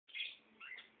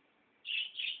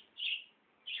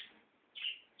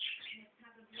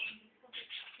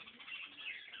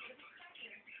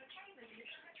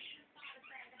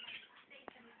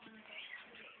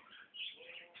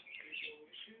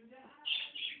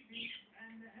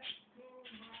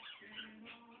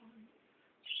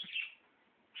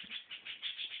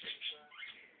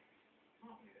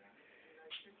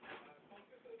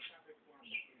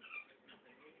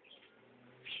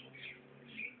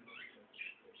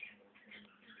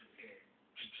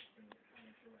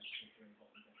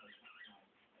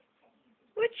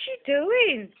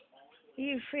doing?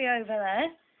 You three over there?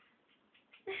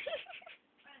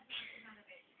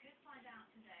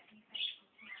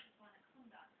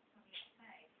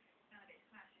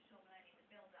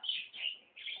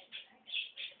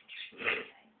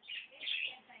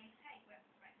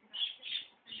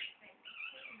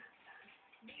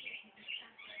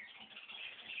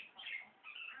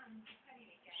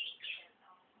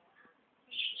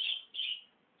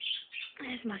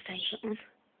 There's my favourite one.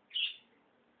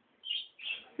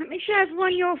 Let me shove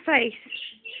one your face.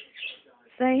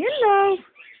 Say hello.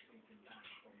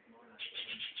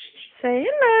 Say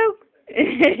hello.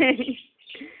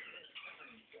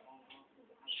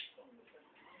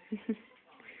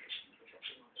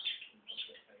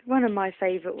 One of my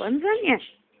favourite ones, aren't you?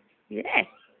 Yeah.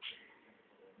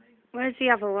 Where's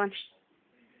the other one?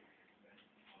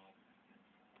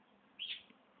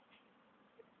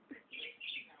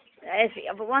 There's the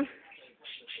other one.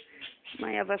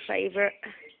 My other favourite.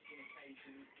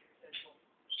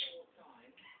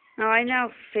 Now I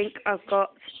now think I've got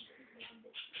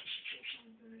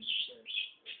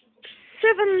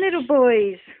 7 little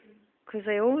boys, because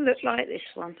they all look like this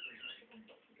one.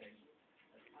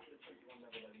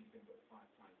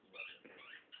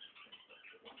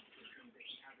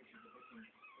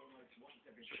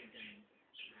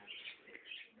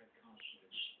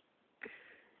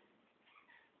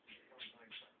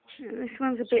 And this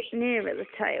one's a bit nearer the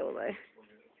tail though.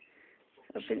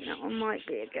 I think that one might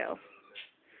be a girl.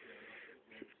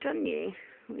 We've done you.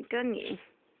 We've done you.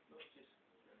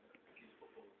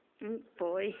 Oh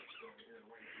boy.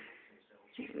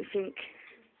 We think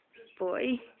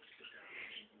boy.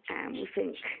 And we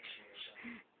think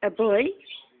a boy.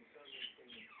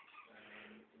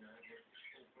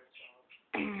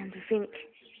 And we think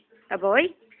a boy.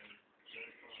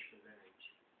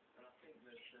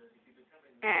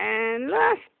 And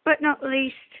last but not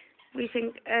least, we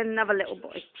think another little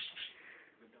boy.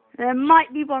 There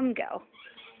might be one girl.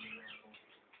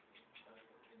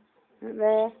 And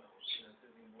they're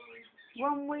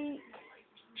 1 week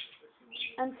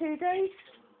and 2 days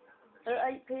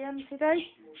at 8 PM today.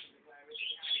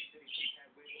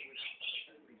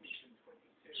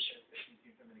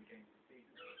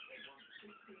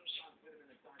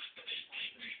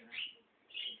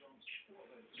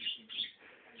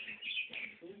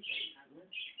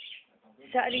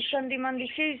 Saturday, Sunday, Monday,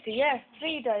 Tuesday, yeah,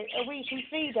 3 days, a week and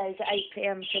 3 days at 8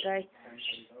 PM today.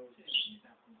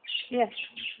 Yes.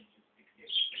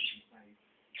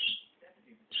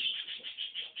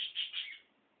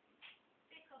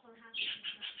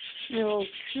 They're all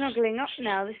snuggling up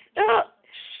now. Oh,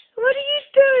 what are you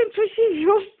doing, pushing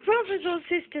your brothers or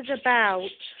sisters about?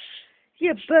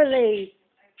 You bully.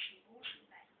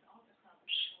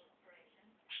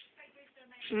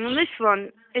 And this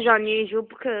one is unusual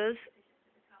because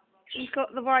he's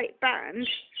got the white band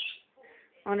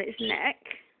on its neck,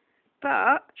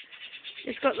 but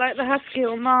it's got like the husky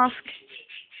or mask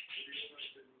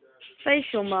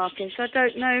facial markings. I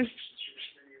don't know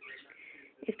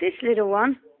if this little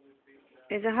one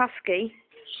is a husky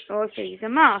or if he's a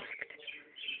masked,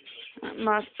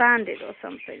 mask banded or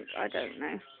something. I don't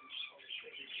know.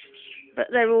 But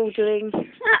they're all doing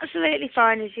absolutely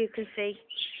fine, as you can see.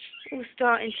 All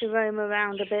starting to roam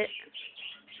around a bit.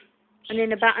 And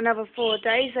in about another 4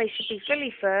 days, they should be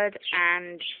fully furred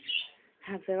and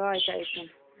have their eyes open.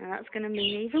 And that's going to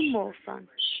mean even more fun.